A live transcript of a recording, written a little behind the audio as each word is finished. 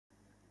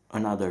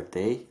Another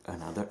day,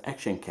 another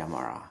action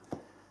camera.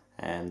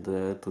 And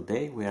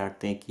today we are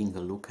taking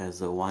a look at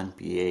the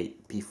OnePaa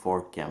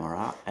P4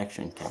 camera,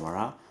 action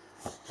camera.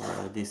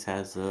 This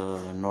has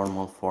a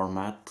normal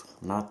format,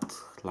 not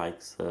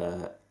like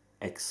the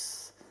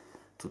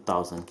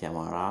X2000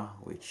 camera,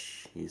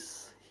 which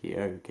is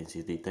here. You can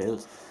see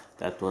details.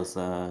 That was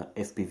a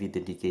FPV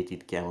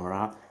dedicated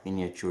camera,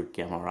 miniature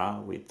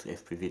camera with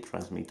FPV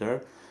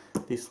transmitter.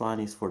 This one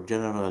is for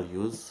general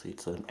use.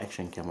 It's an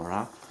action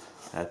camera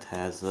that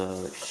has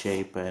a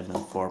shape and a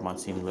format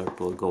similar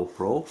to a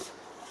GoPro,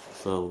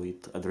 so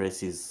it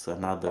addresses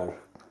another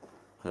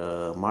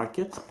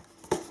market.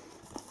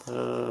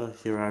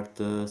 Here are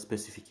the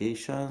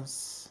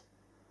specifications.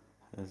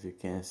 As you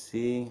can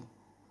see,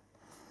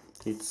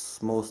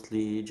 it's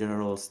mostly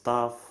general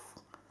stuff.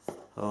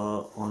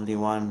 Only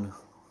one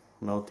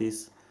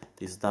notice: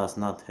 this does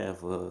not have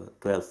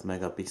 12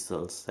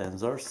 megapixel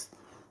sensors,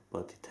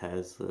 but it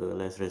has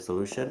less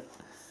resolution.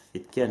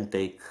 It can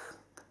take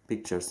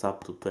pictures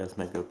up to 12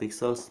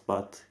 megapixels,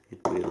 but it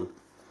will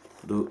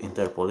do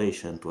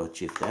interpolation to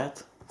achieve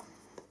that.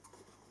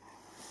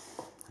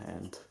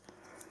 And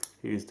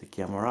here is the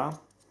camera.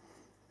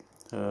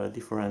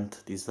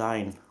 Different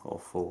design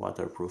of a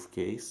waterproof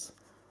case,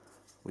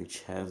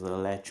 which has a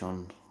latch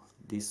on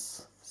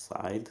this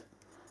side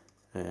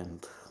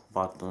and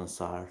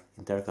buttons are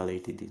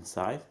intercalated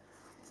inside.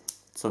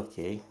 It's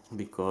okay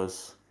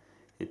because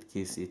it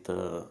gives it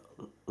a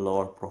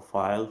lower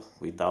profile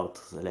without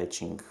the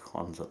latching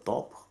on the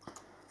top,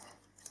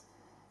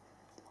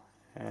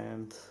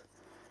 and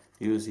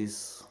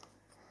uses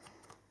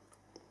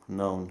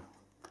known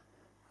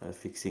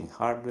fixing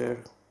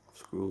hardware,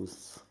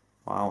 screws,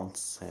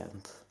 mounts,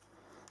 and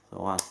the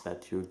ones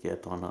that you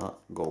get on a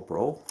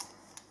GoPro.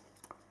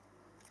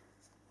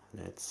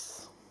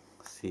 Let's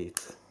see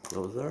it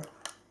closer,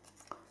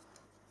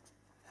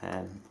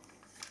 and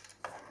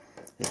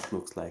it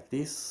looks like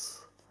this.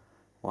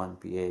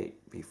 OnePaa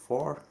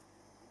P4,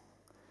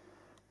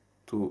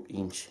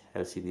 2-inch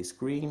LCD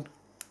screen,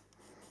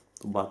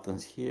 2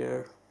 buttons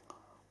here.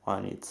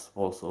 One it's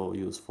also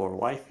used for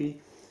Wi-Fi.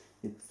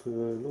 It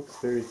looks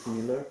very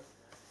similar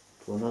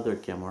to another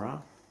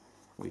camera,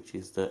 which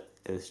is the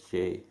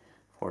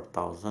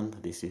SJ4000.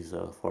 This is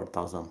a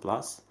 4000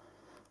 plus,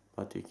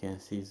 but you can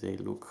see they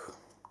look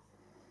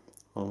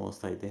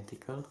almost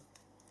identical.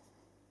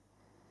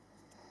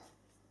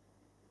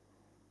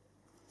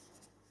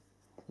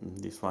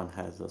 This one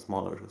has a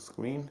smaller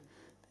screen,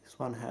 this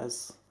one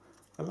has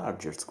a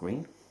larger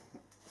screen.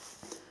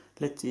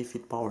 Let's see if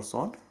it powers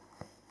on.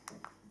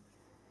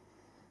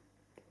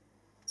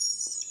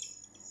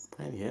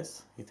 And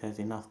yes, it has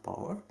enough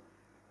power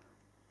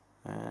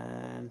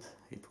and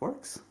it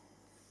works.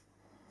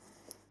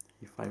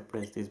 If I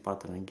press this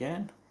button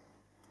again,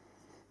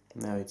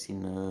 now it's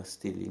in a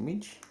still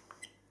image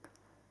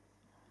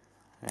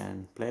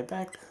and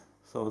playback.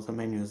 So the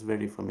menu is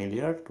very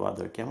familiar to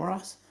other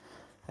cameras.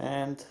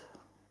 And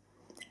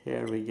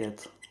here we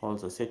get all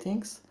the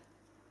settings.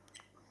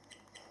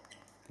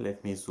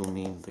 Let me zoom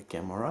in the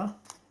camera.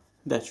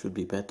 That should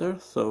be better.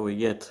 So we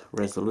get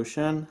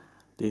resolution.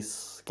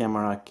 This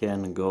camera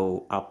can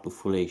go up to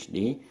Full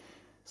HD,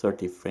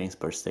 30 frames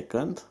per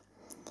second,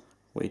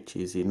 which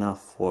is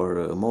enough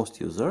for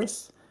most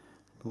users.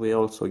 We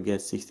also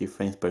get 60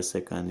 frames per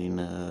second in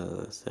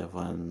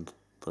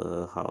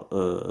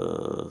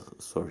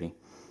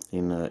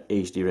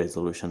HD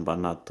resolution, but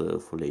not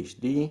Full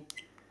HD.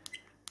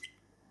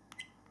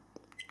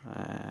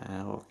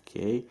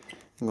 Okay,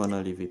 I'm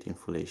gonna leave it in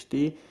Full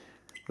HD.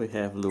 We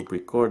have loop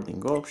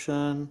recording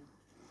option,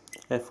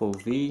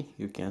 FOV,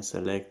 you can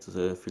select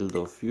the field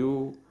of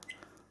view,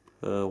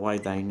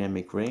 wide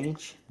dynamic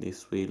range,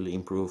 this will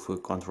improve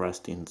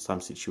contrast in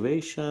some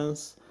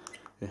situations.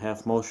 You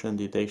have motion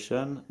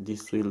detection,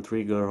 this will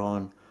trigger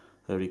on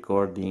a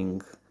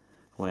recording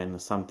when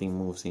something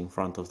moves in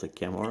front of the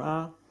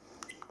camera.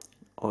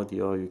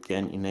 Audio, you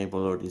can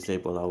enable or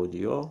disable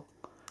audio.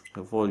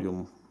 A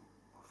volume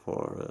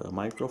for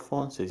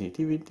microphone,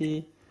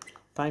 sensitivity,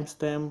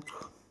 timestamp.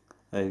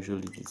 I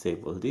usually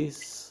disable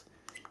this.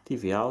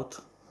 TV out.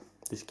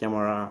 This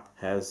camera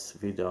has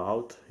video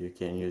out. You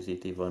can use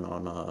it even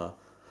on a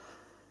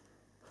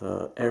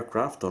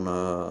aircraft, on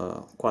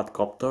a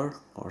quadcopter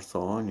or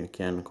so on. You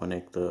can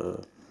connect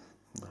a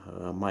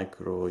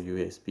micro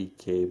USB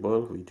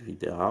cable with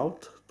video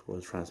out to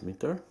a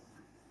transmitter.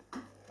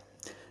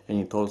 And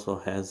it also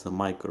has a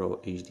micro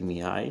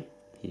HDMI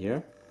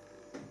here.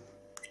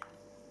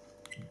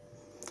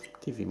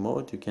 TV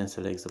mode, you can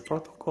select the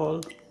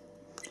protocol,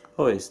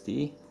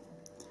 OSD,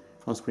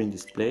 on-screen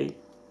display.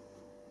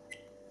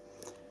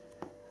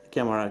 The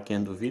camera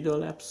can do video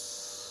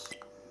lapse.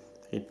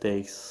 It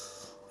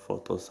takes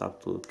photos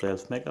up to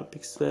 12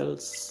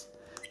 megapixels.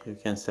 You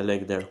can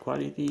select their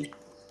quality,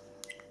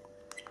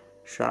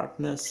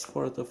 sharpness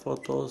for the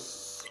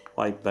photos,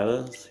 white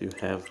balance. You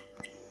have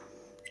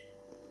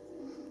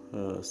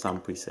some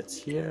presets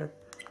here,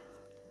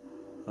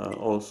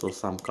 also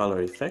some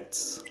color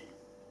effects.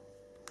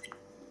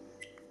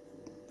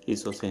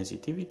 ISO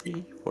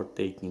sensitivity for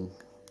taking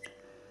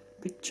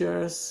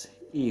Pictures,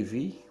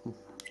 EV,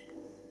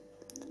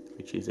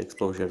 which is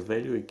exposure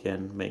value. You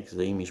can make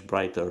the image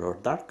brighter or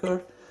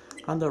darker.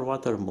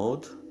 Underwater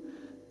mode,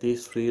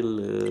 this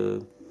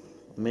will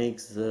make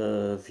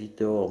the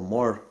video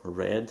more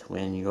red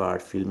when you are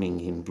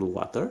filming in blue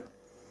water.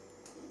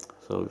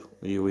 So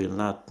you will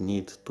not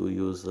need to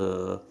use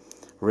a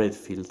red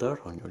filter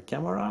on your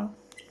camera.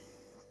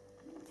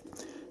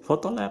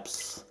 Photo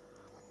lapse,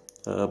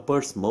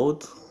 burst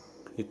mode,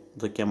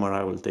 the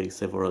camera will take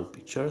several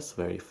pictures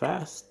very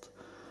fast.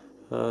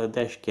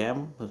 Dash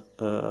cam,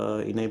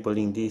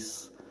 enabling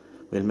this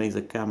will make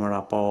the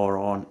camera power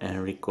on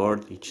and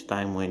record each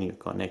time when you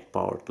connect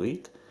power to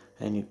it,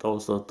 and it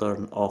also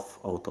turn off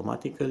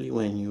automatically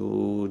when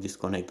you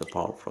disconnect the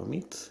power from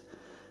it.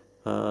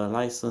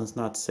 License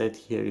not set.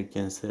 Here you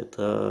can set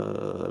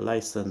a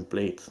license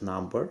plate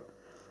number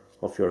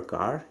of your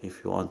car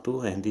if you want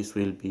to, and this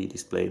will be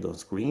displayed on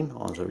screen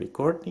on the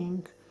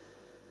recording.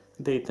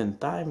 Date and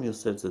time, you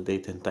set the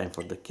date and time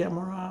for the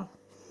camera.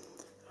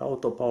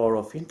 Auto power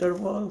off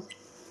interval.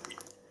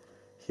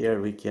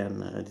 Here we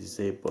can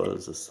disable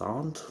the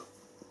sound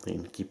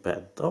in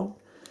keypad though.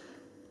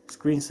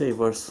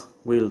 Screensavers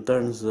will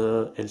turn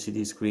the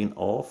LCD screen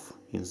off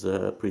in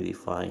the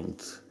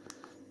predefined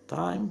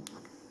time.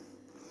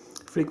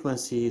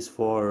 Frequency is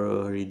for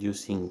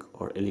reducing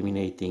or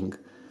eliminating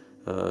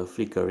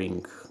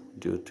flickering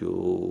due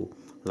to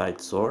light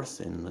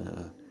source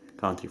and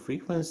country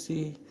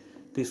frequency.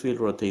 This will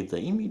rotate the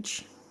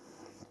image.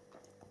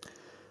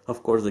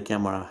 Of course, the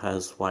camera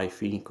has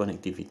Wi-Fi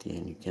connectivity,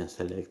 and you can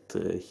select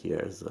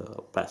here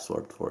the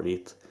password for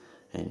it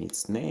and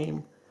its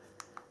name.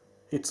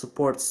 It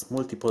supports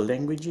multiple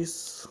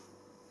languages.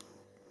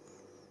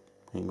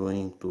 I'm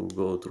going to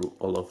go through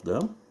all of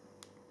them.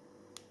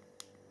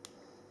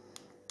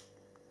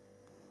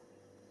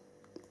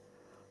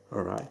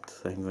 Alright,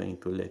 I'm going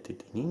to let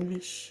it in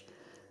English.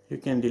 You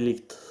can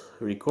delete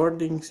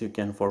recordings, you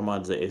can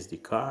format the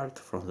SD card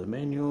from the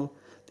menu.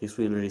 This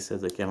will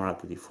reset the camera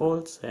to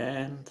defaults,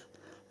 and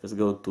let's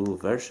go to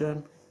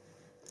version.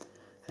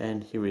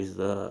 And here is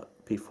the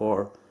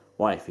P4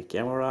 Wi-Fi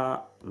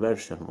camera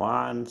version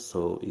 1,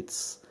 so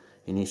it's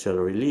initial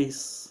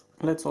release.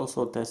 Let's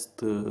also test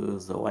the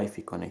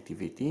Wi-Fi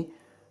connectivity.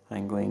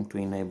 I'm going to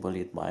enable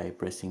it by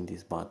pressing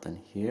this button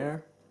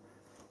here.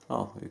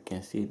 Oh, you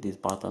can see this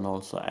button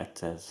also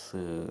acts as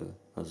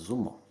a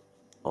zoom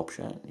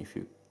option. If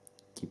you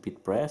keep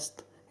it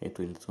pressed, it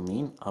will zoom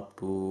in up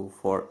to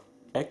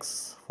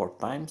 4x, 4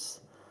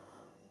 times.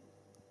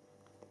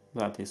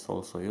 That is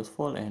also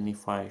useful. And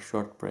if I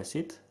short press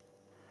it,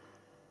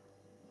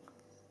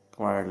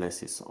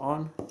 wireless is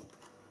on.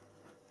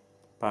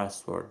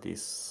 Password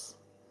is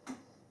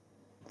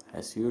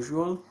as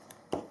usual,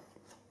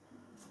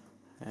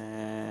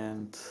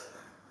 and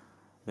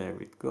there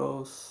it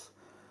goes.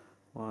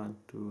 1,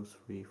 2,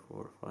 3,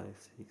 4, 5,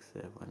 6,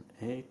 7,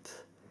 8.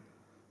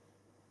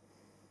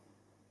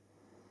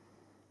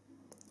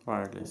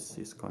 Wireless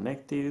is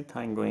connected.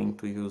 I'm going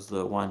to use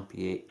the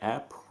OnePaa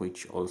app,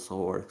 which also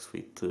works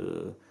with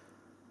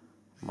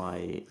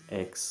my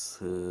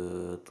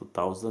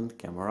X2000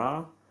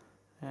 camera,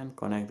 and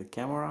connect the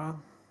camera.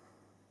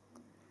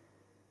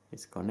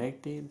 It's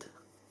connected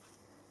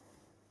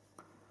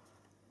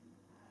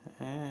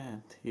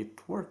and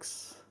it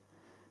works.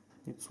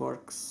 It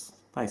works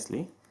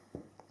nicely.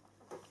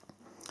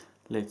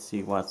 Let's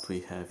see what we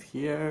have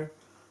here.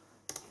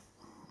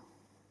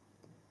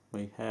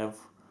 We have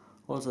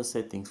all the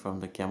settings from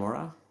the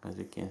camera, as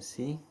you can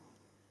see.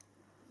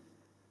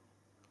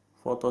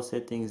 Photo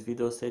settings,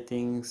 video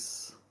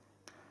settings.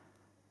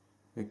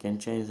 You can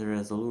change the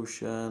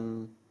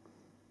resolution,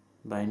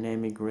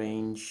 dynamic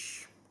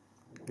range.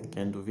 You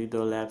can do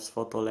video lapse,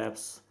 photo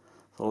lapse.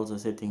 So all the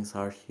settings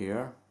are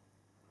here.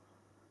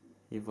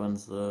 Even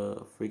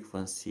the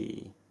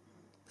frequency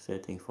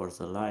setting for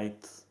the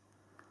light.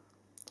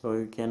 So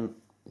you can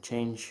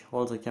change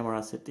all the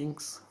camera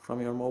settings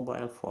from your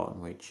mobile phone,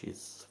 which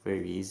is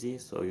very easy,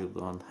 so you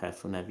don't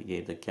have to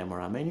navigate the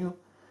camera menu.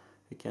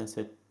 You can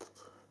set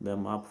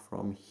them up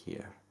from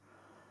here.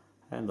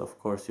 And of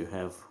course you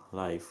have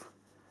live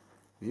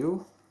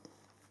view,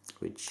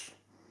 which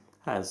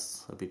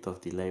has a bit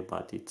of delay,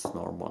 but it's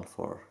normal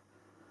for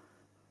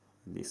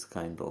this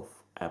kind of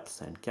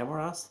apps and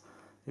cameras.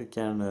 You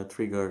can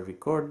trigger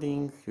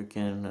recording, you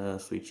can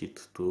switch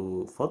it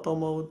to photo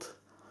mode.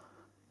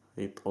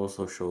 It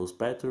also shows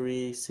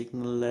battery,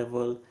 signal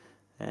level,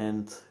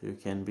 and you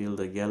can build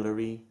a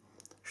gallery,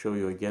 show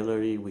you a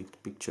gallery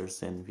with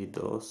pictures and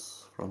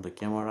videos from the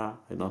camera.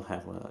 I don't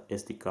have a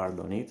SD card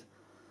on it,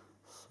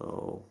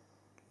 so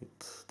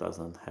it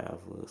doesn't have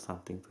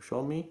something to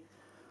show me,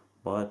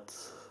 but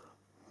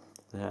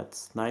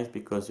that's nice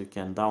because you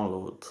can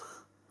download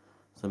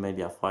the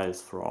media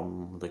files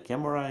from the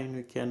camera and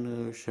you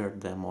can share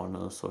them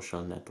on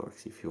social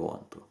networks if you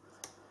want to.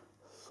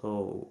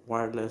 So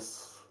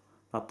wireless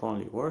not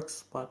only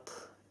works, but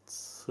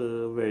it's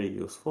very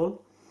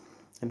useful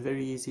and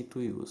very easy to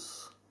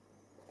use.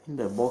 In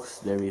the box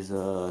there is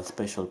a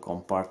special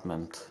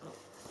compartment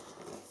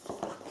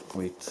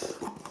with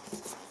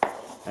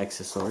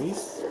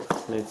accessories.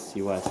 Let's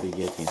see what we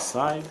get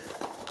inside.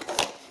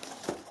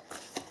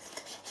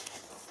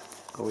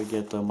 We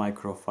get a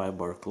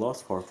microfiber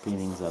cloth for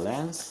cleaning the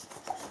lens,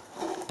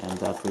 and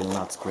that will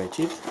not scratch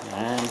it.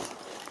 And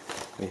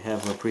we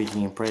have a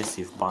pretty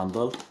impressive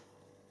bundle.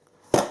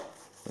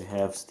 We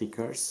have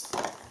stickers,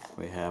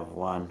 we have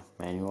one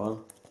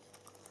manual,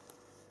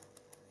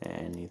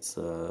 and it's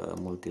a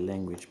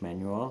multi-language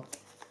manual.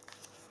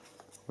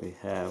 We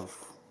have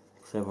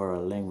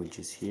several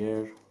languages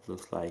here,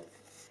 looks like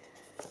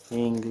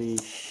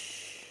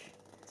English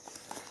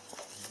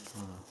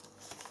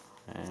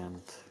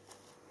and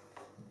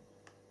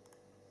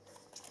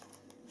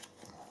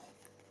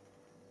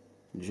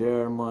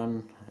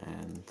German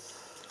and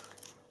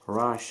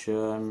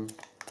Russian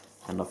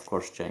and of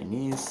course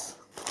Chinese.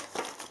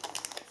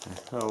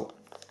 So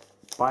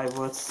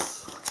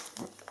pivots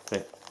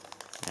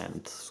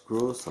and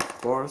screws,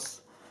 of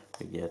course.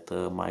 We get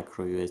a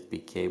micro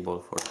USB cable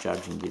for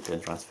charging it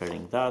and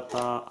transferring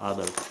data,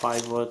 other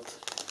pivot.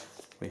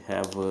 We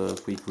have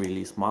quick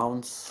release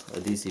mounts,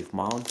 adhesive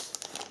mounts,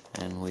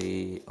 and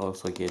we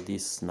also get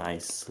this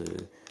nice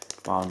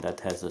mount that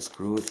has a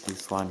screw.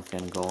 This one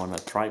can go on a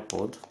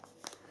tripod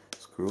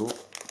screw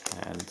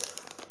and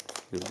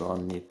you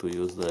don't need to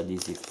use the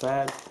adhesive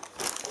pad.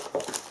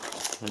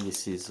 And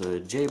this is a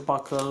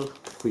J-buckle,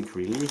 quick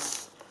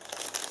release,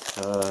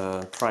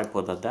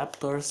 tripod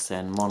adapters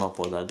and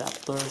monopod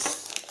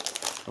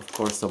adapters, of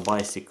course a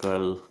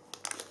bicycle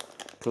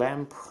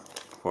clamp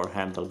for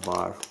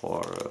handlebar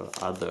or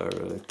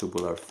other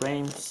tubular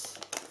frames,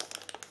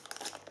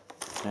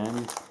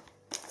 and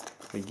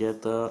we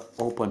get a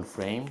open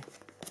frame,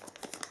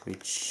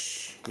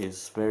 which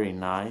is very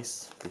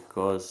nice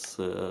because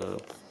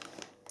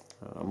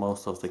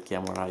most of the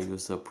camera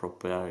use a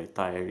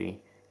proprietary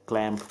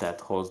clamp that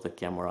holds the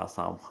camera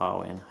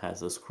somehow and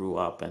has a screw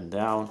up and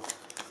down.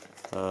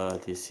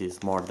 This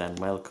is more than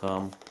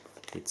welcome.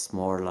 It's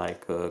more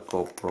like a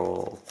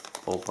GoPro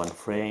open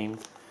frame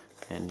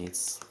and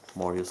it's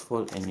more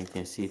useful, and you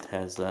can see it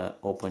has an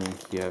opening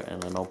here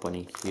and an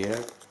opening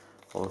here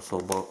also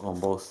on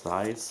both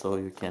sides, so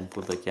you can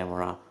put the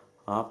camera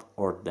up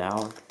or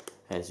down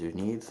as you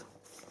need.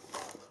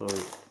 So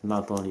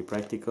not only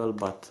practical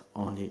but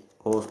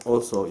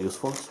also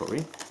useful.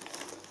 Sorry.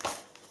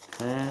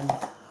 And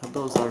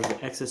those are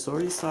the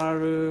accessories,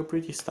 are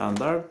pretty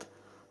standard,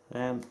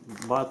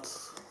 but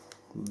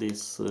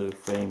this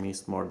frame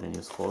is more than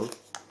useful.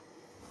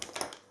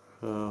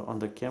 On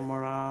the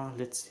camera,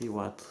 let's see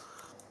what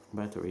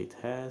battery it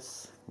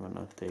has. I'm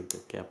gonna take the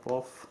cap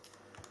off.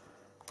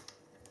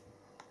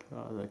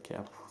 The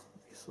cap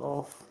is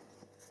off,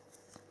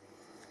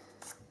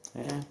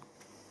 and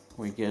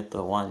we get a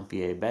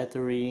OnePaa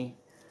battery,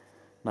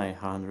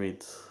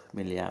 900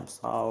 milliamps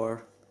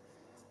hour,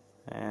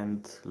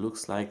 and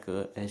looks like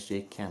a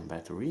SJ Cam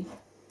battery.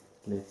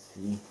 Let's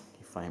see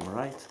if I'm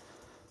right.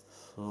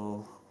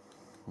 So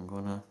I'm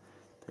gonna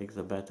take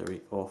the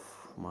battery off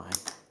my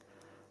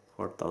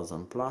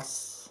 4000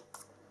 plus,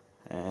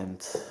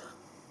 and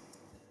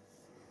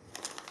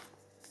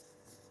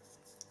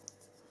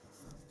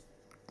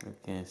you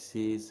can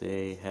see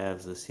they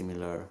have the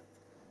similar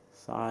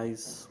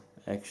size.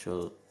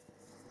 Actually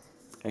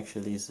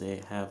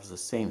they have the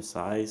same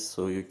size,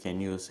 so you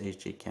can use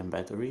SJ Cam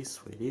batteries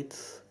with it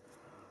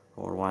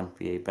or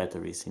OnePaa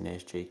batteries in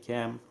SJ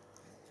Cam.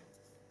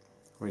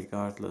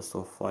 Regardless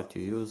of what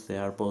you use, they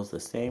are both the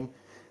same,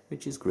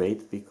 which is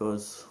great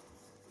because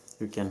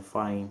you can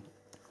find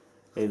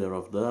either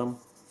of them,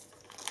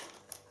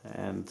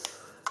 and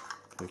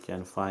you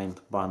can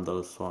find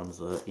bundles on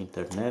the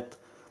internet.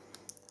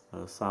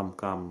 Some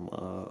come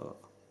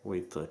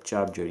with a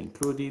charger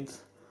included,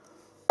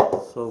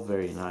 so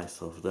very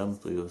nice of them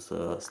to use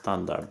a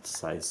standard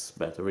size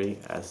battery,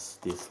 as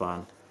this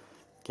one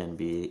can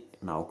be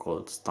now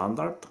called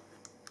standard.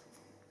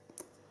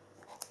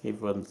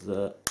 Even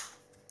the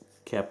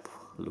cap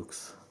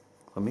looks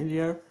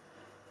familiar,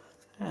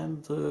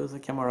 and the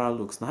camera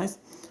looks nice.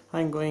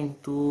 I'm going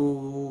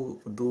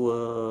to do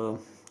a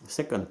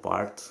second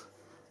part,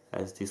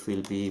 as this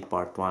will be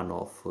part one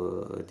of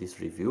this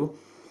review.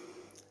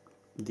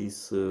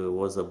 This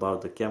was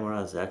about the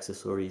camera, the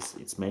accessories,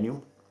 its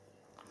menu.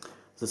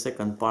 The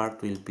second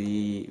part will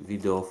be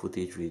video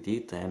footage with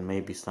it and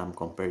maybe some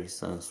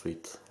comparisons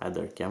with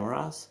other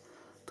cameras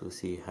to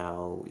see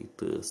how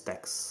it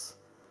stacks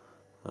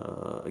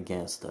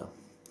against them.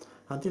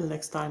 Until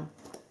next time,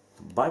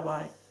 bye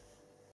bye.